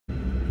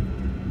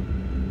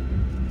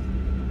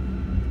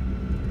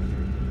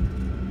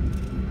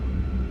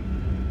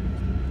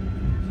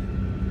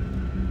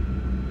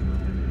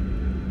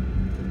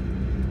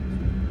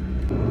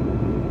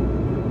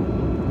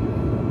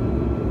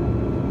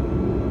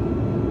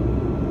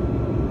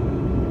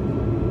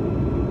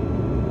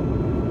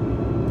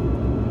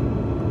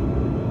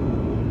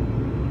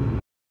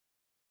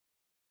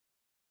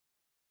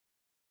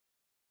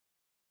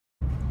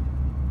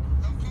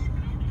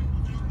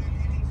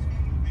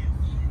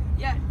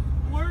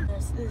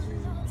This is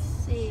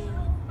insane.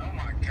 Oh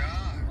my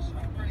gosh,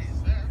 how pretty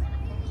is that?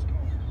 It's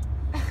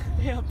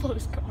like a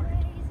postcard.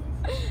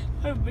 Yeah, postcard.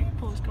 I have a big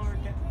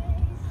postcard now.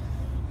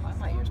 Why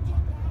my ears popping?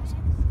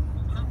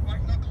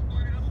 White knuckle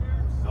pointed up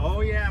there?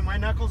 Oh yeah, my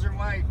knuckles are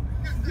white.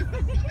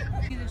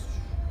 See this?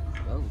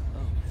 Oh.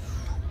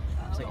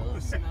 It's like a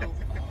little snow.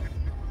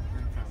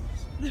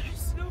 There's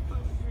snow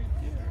blowing right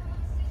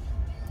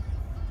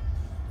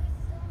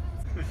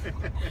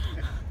there.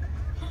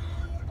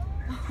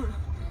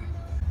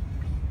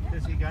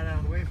 Because he got out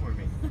of the way for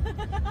me.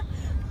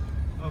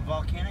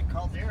 Volcanic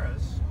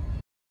calderas.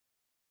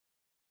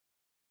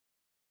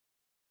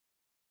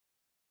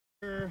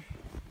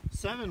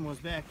 7 was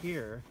back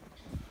here,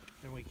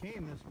 and we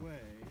came this way.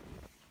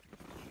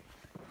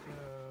 So...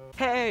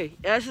 Hey,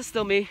 yeah, this is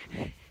still me.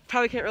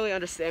 Probably can't really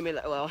understand me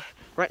that well.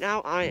 Right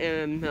now I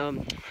am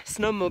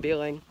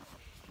snowmobiling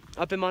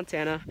up in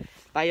Montana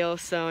by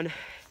Yellowstone.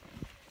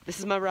 This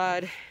is my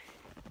ride.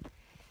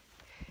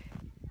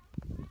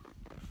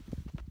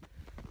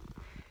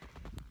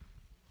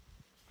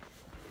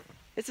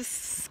 It's a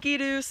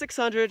Ski-Doo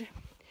 600.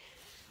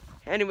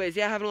 Anyways,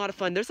 yeah, having a lot of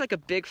fun. There's like a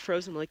big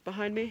frozen lake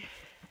behind me.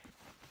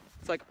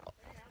 It's like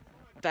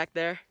back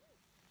there.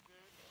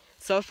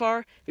 So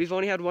far, we've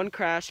only had one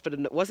crash, but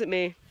it wasn't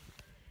me.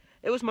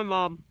 It was my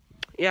mom.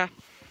 Yeah.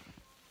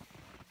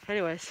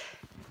 Anyways.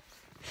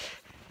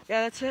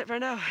 Yeah, that's it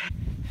right now.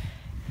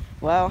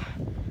 Well,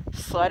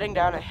 sliding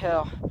down a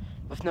hill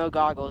with no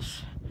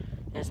goggles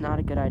is not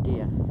a good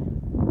idea.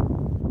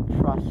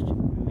 Trust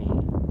me.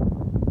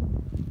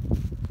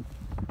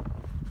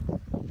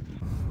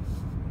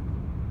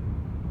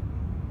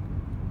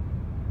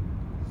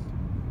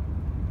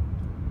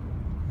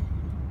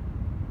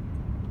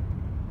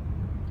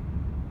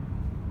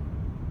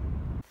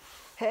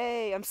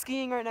 Hey, I'm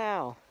skiing right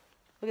now.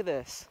 Look at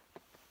this.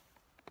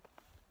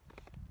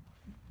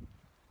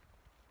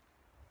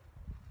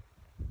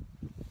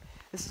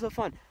 This is so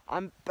fun.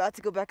 I'm about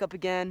to go back up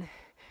again.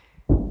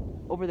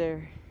 Over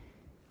there.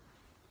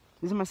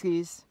 These are my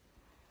skis.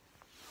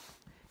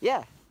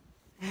 Yeah.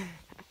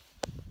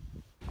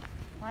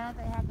 Why don't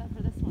they have that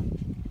for this one?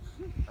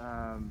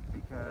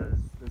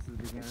 Because this is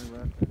beginner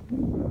lift,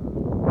 and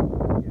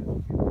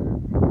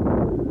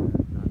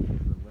not be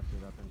able to lift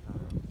it up in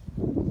time.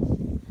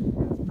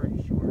 It's pretty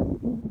short.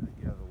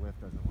 You know, the lift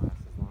doesn't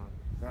last as long.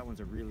 That one's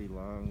a really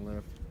long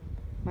lift.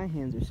 My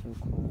hands are so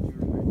cold.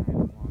 Yours might not have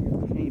as long as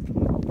this. Hey, if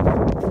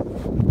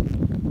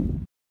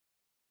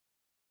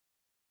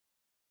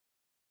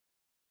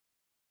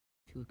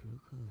you look real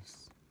close,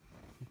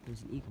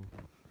 there's an eagle.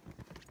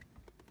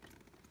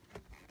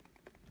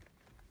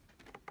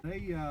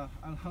 They, I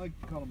like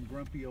to call them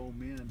grumpy old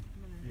men.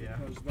 Yeah.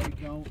 Because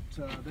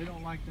they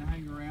don't like to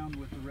hang around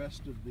with the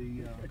rest of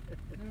the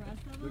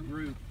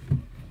group.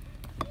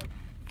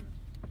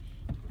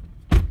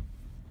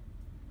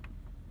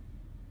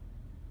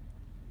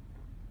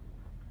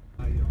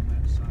 On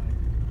that side,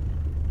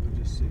 we'll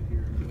just sit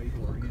here and wait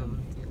for him.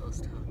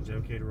 Is it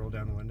okay to roll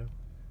down the window?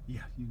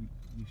 Yeah, you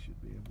should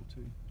be able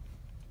to.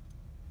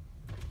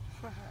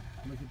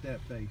 Look at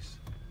that face.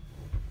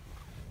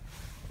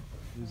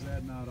 Is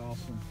that not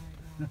awesome?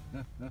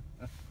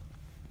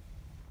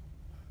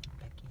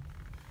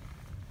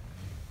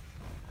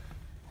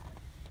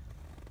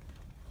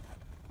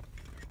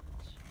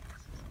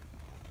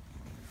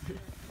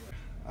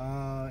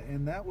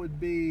 And that would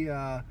be,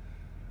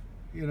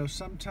 you know,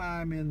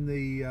 sometime in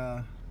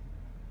the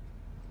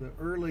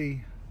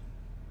early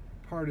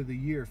part of the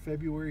year,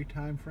 February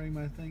time frame,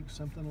 I think,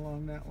 something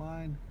along that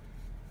line.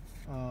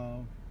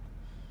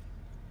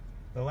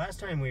 The last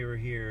time we were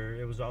here,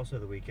 it was also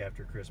the week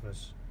after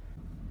Christmas.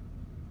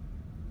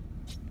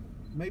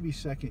 Maybe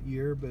second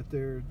year, but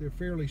they're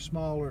fairly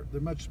smaller.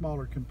 They're much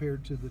smaller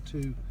compared to the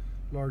two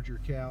larger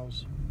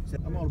cows.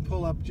 I'm going to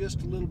pull up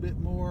just a little bit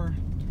more,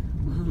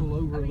 pull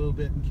over a little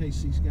bit in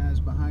case these guys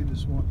behind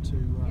us want to.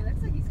 It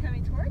looks like he's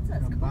coming towards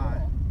us. Come Cool.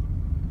 by.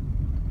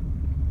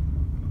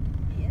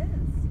 He is.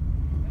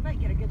 We might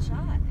get a good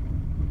shot.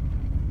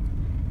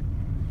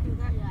 Look at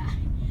that guy.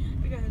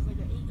 That guy has like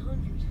an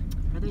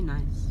 800. Are they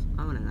nice?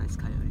 I want a nice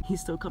coyote.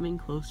 He's still coming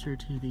closer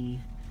to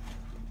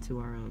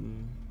our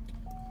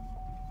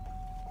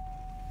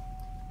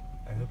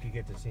I hope you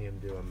get to see him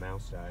do a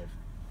mouse dive.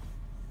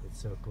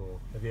 It's so cool.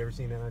 Have you ever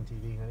seen that on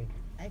TV, honey?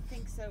 I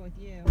think so with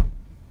you.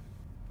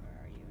 Where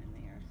are you in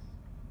there?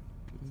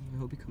 I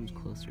hope he comes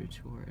closer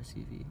to our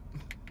SUV.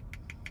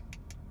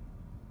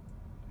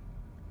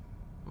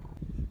 Oh,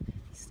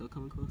 he's still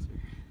coming closer.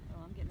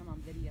 Oh, I'm getting him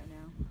on video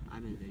now.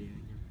 I've been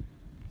videoing him.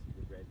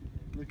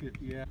 Look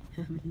at, yeah.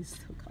 He's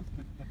still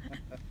coming.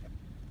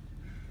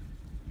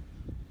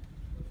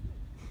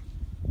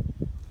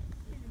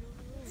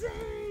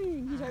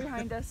 Dang! He's right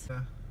behind us.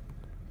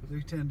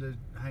 They tend to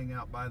hang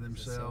out by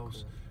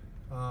themselves.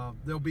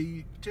 There'll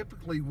be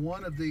typically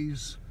one of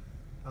these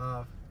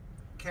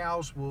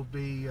cows will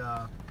be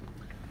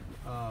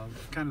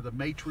kind of the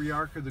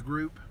matriarch of the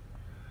group,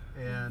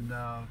 and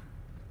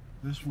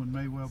this one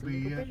may well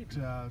be it.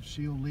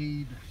 She'll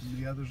lead, and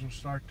the others will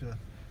start to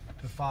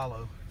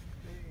follow.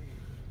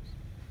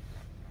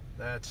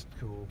 That's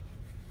cool.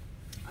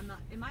 I'm not.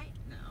 Am I?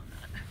 No, I'm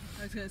not.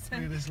 I was gonna say.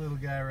 Look at this little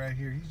guy right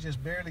here. He's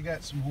just barely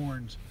got some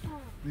horns.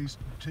 These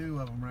two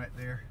of them right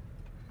there.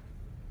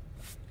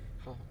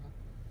 Oh,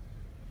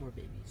 more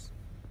babies.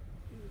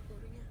 Are you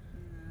recording it?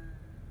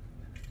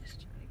 I'm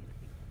just trying to get a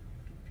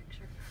good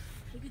picture.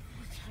 Look at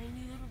this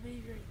tiny little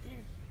baby right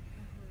there.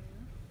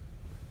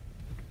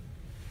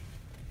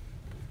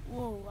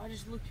 Whoa, I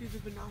just looked through the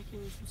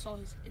binoculars and saw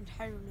his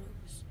entire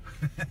nose.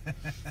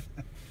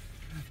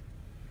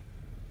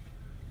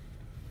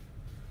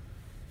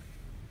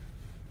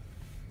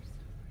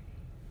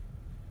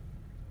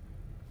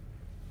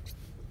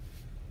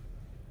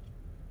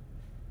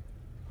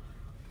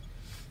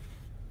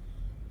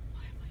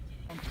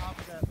 On top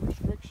of that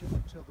restriction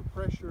until the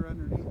pressure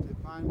underneath it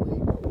finally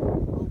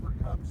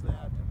overcomes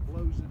that and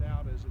blows it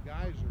out as a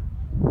geyser.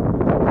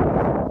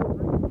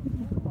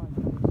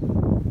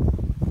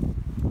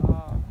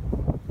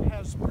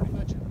 Has pretty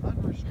much an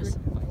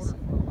unrestricted water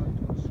flow up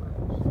to the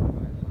surface.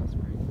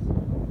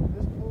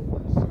 This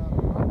pool is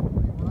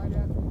probably right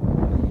at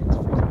this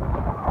altitude.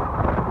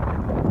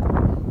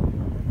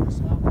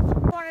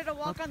 I wanted to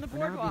walk on the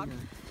boardwalk.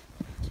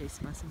 Chase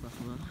by some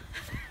buffalo.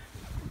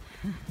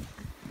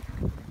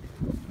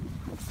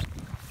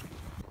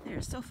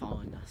 They're still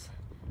following us.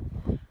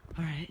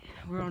 Alright,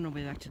 we're on our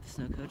way back to the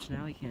snow coach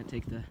now. We can't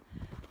take the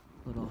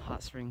little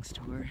hot springs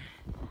tour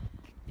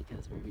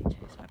because we're being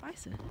chased by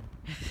bison.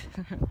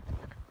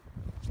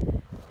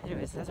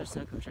 Anyways, that's our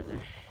snow coach right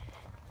there.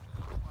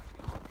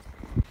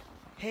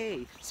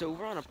 Hey, so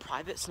we're on a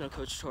private snow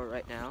coach tour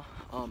right now.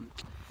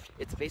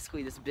 It's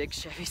basically this big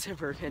Chevy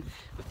Suburban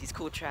with these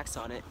cool tracks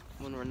on it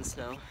when we're in the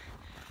snow.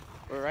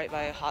 We're right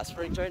by hot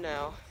springs right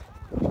now.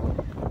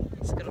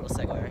 It's a good little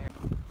segue right here.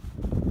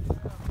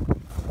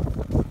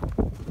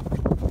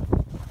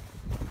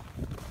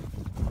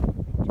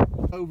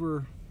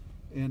 Over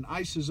and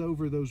ices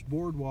over those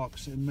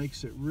boardwalks and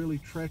makes it really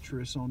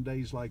treacherous on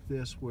days like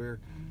this where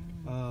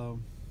Yeah,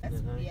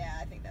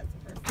 I think that's the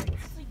first thing.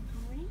 It's like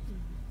green.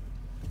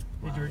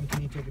 Hey Jordan,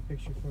 can you take a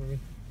picture for me?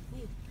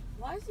 Wait,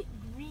 why is it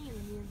green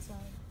on the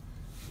inside?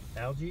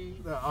 Algae?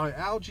 the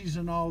algae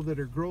and all that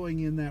are growing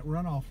in that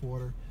runoff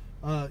water.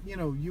 You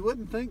know, you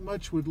wouldn't think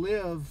much would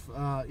live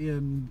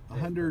in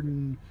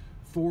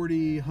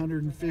 140,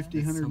 150,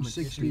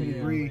 160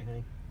 degree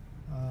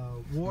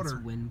water,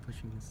 It's wind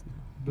pushing the snow.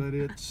 but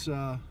it's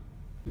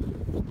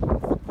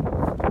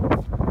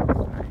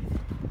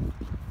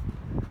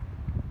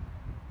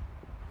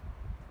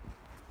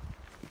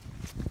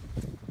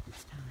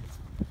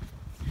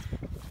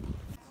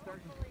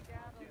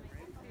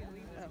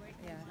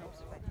Yeah, it helps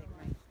if I take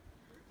my.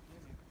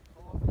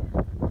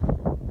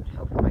 I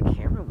hope my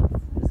camera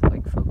is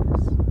like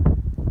focus.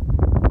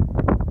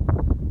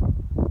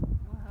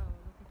 Whoa,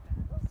 look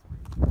at that.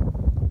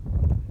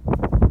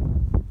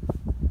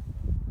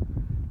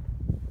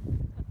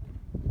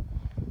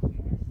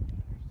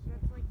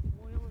 That's like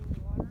boiling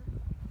water.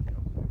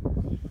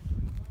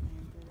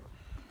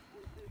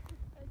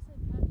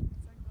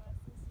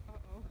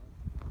 Uh-oh.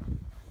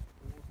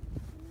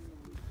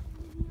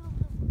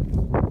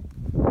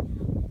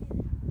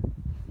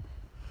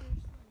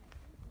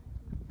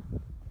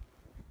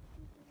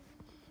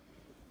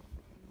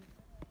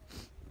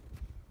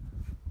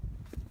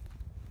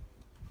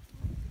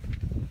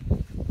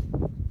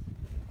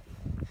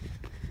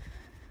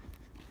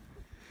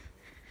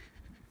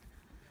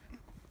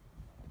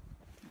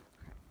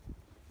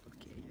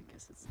 Okay, I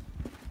guess it's. This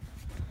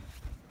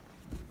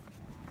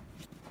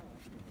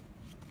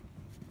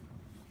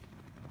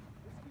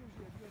gives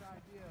you a good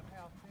idea of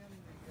how thin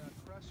the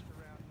crust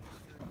around here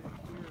is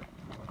here.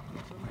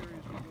 Some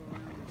areas we go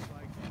around it's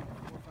like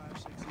 4, 5,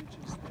 6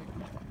 inches thick.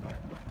 And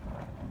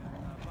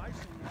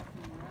bison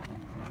walking around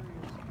these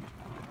areas,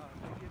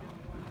 they get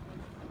into one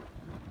place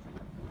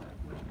that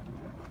way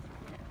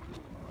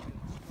get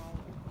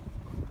scalded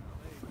on their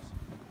legs.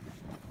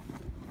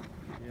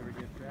 You ever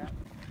get trapped?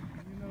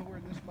 You know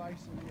where this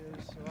bison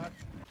is, so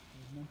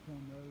there's no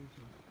on those.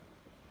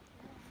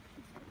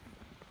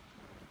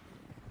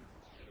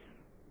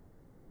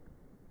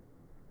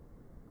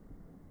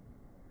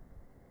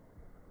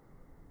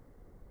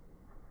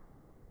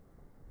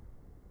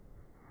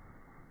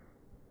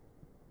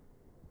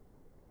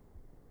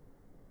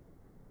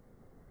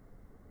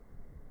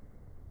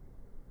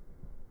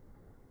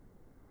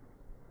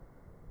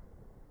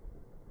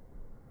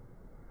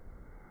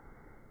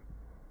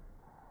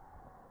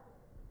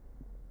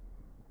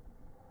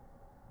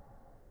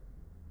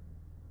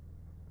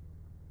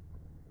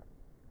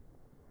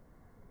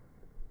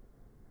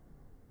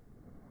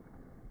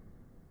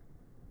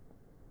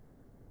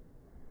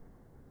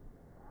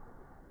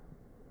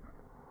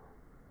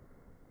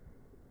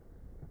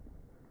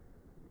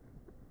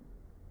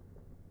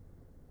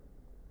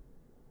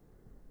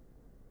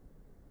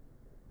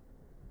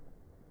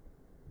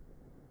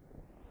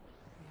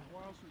 A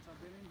while since I've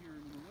been in here,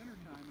 and in the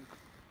wintertime it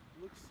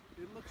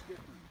looks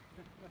different.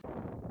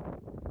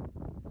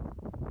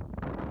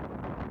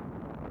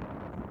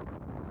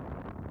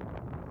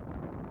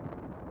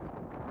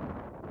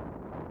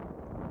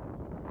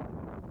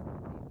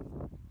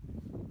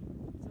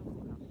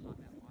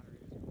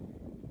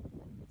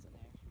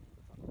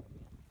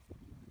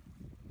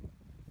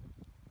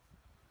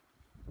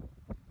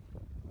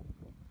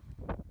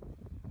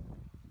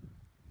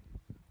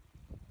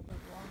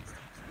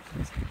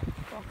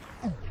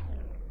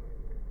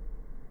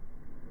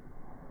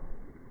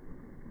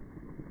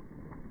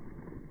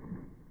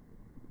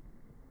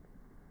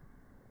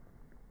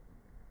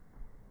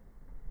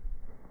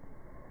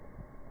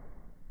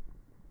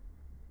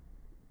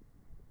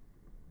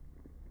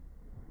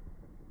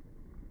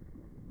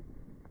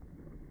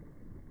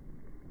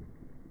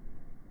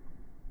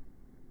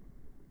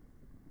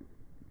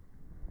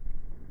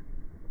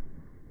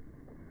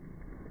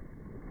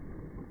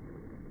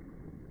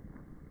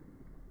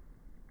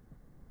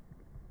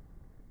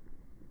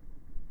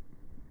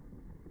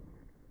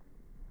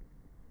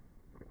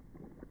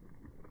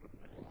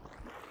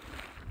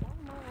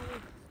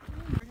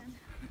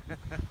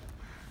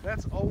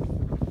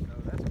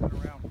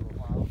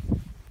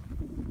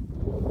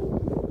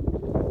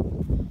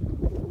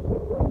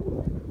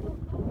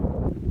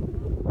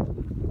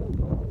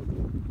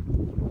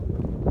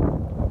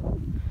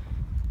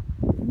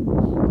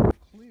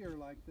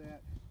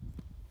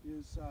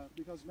 is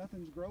because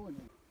nothing's growing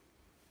in it.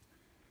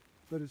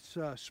 But it's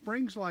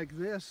springs like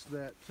this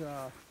that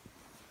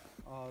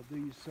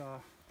these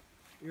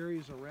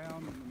areas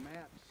around and the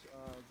mats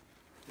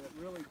that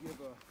really give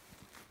a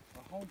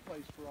home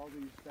place for all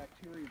these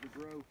bacteria to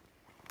grow.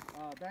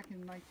 Back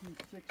in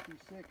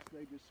 1966,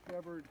 they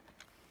discovered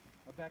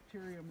a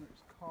bacterium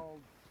that's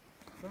called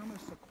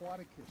Thermus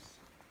aquaticus.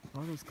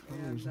 All those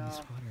colors in this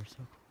water are so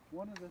cool.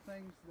 One of the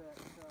things that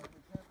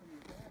has happened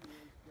with that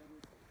is that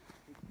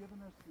it's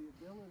given us the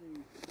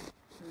ability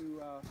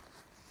to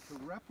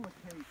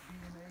replicate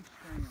DNA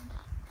strands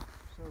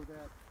so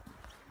that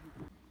you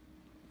can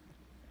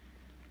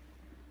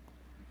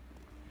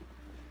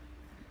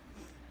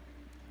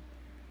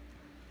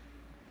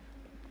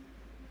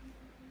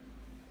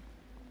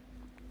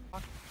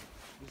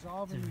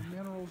dissolving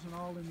minerals and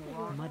all in the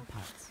rock. Mud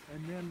pots.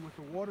 And then with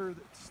the water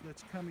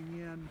that's coming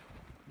in,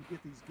 you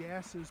get these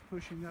gases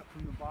pushing up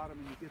from the bottom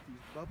and you get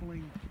these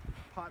bubbling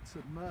pots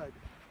of mud.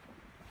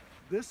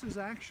 This is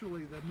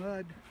actually the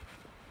mud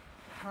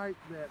type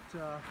that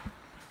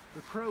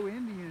the Crow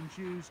Indians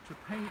used to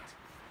paint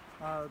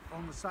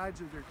on the sides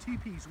of their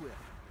teepees with.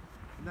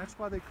 And that's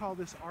why they call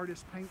this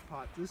artist paint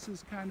pot. This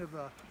is kind of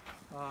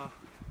a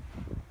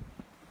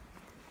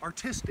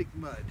artistic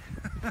mud,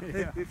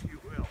 if you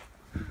will.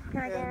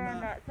 Can I go around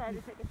that side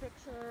to take a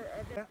picture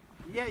of it?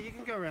 Yeah, you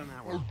can go around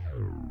that one.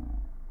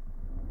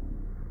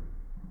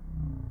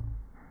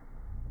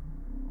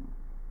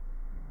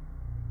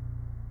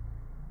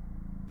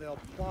 They'll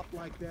plop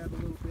like that a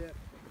little bit,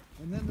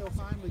 and then they'll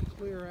finally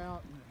clear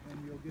out,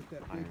 and you'll get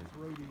that big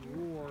throaty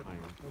roar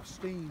of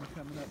steam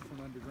coming up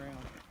from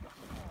underground.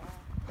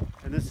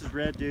 And this is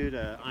red due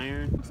to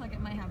iron. Looks like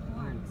it might have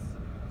horns.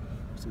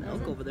 There's an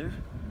elk over there.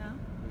 No?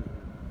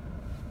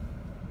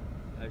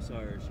 I saw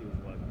her, she was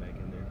walking back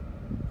in there.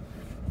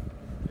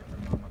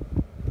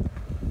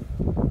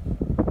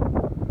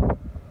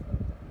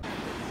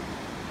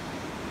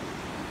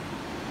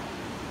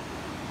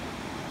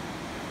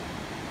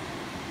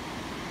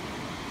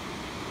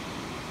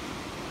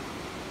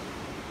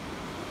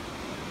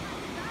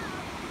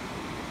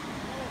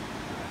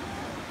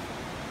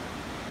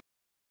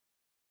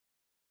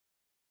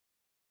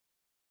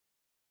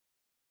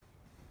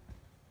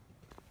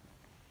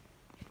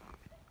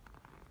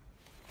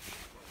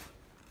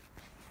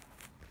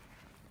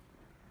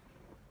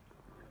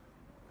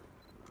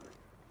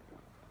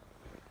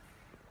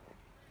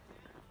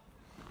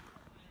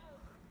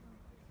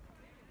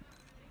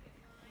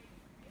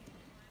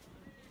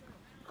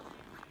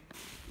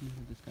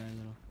 This guy,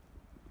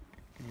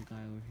 little guy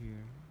over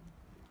here,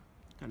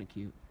 kind of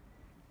cute.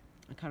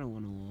 I kind of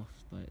want a wolf,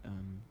 but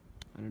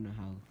I don't know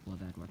how well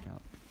that'd work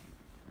out.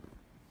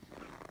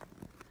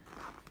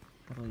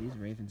 Although these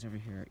ravens over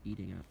here are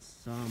eating out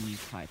some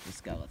type of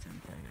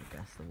skeleton thing. I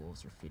guess the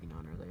wolves are feeding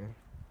on earlier.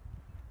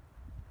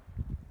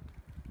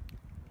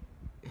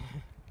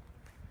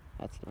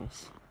 That's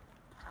nice.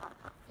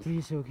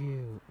 He's so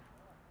cute.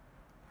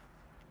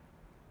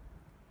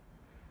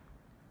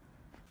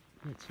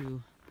 Got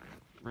two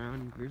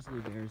brown grizzly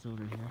bears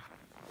over here.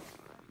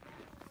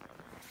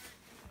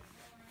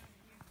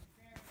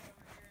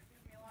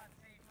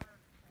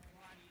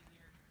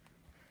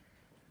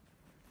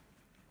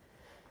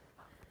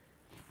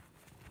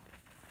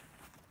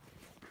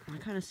 I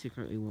kind of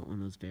secretly want one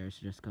of those bears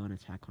to just go and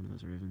attack one of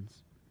those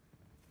ravens.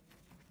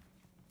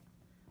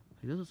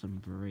 Like, those are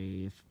some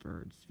brave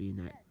birds to be in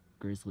that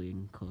grizzly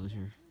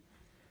enclosure.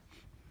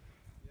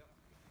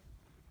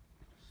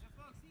 So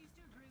folks, these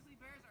two grizzly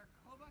bears are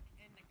Kobuk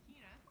and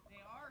Nakina.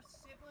 They are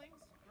siblings,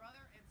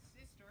 brother and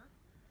sister,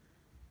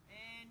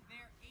 and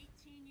they're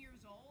 18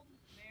 years old.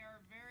 They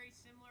are very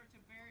similar to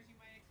bears you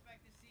might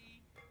expect to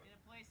see in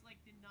a place like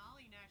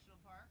Denali National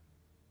Park.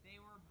 They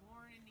were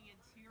born in the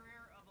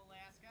interior of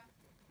Alaska.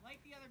 Like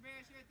the other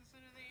bears here at the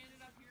center, they ended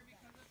up here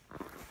because of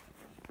people.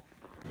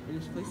 In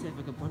this place, they have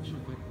like a bunch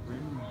of like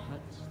random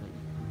huts that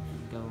you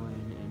can go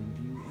in and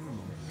view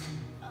animals.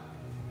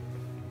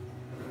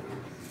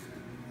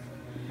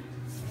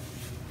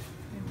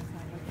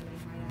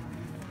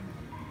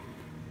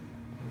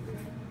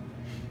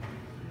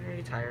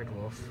 Very tired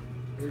wolf.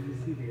 Where did you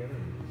see the other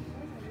one?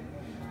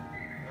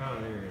 Oh,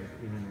 there it is,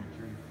 behind that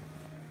tree.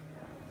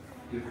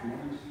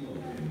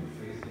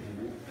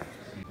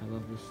 I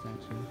love this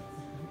statue.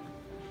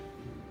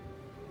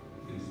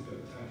 In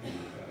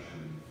spectacular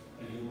fashion,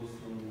 a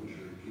Yellowstone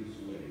winter gives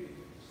way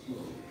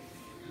slowly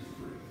to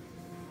spring.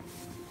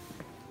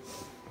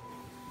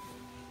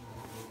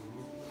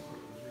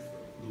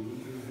 The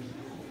winter has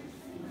gone,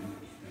 the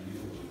weak and the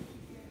old.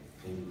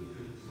 Only the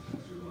fittest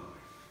have survived.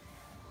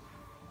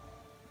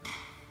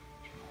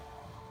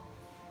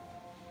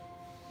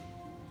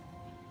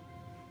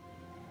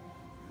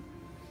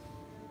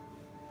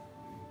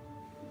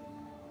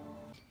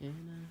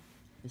 And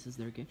this is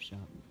their gift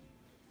shop.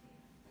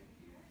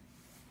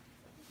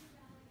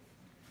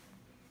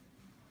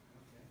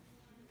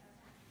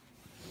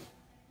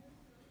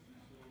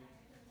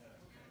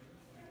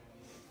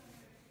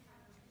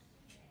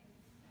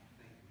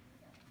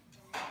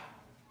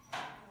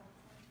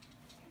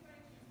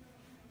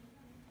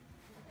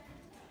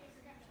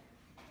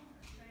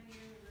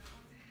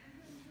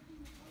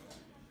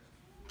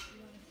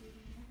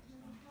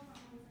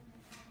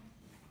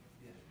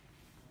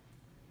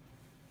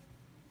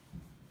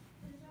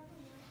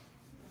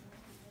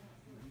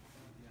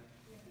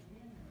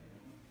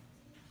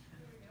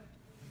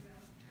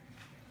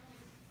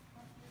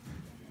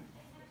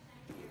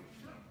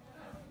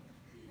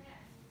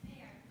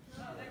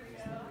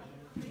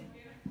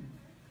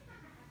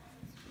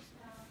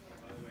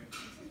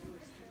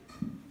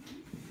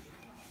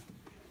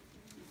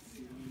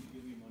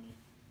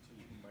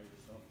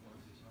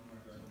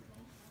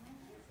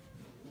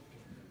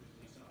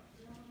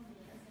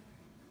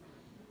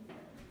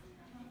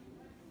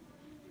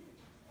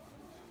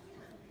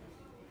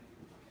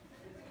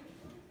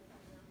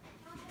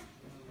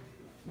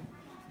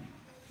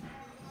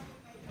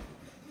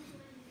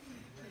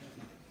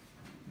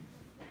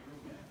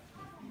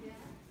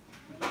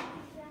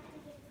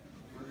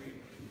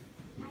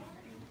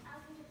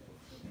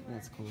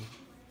 That's cool.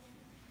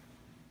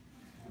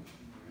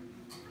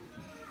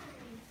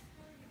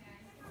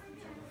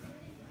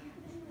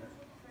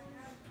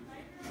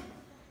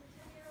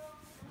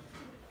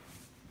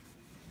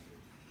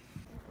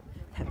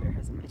 That bear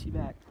has an itchy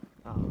back.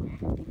 Oh,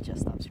 he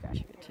just stopped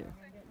scratching it too.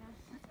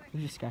 He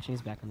was just scratching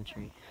his back on the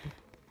tree.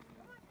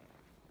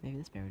 Maybe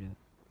this bear would do it.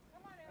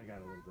 I got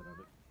a little bit of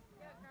it.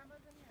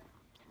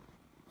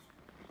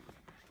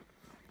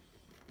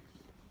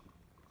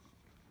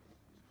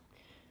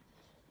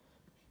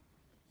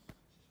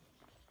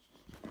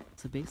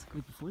 So basically,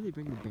 before they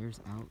bring the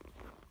bears out,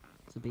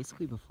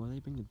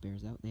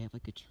 they have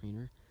like a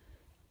trainer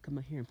come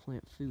out here and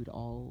plant food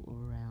all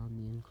around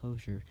the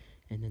enclosure,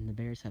 and then the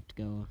bears have to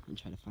go and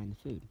try to find the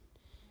food.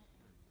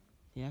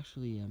 They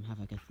actually have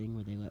like a thing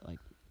where they let like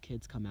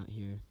kids come out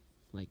here,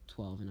 like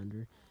 12 and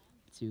under,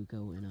 to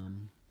go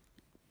and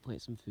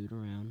plant some food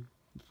around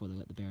before they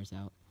let the bears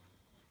out,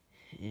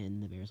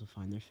 and the bears will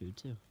find their food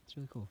too. It's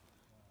really cool.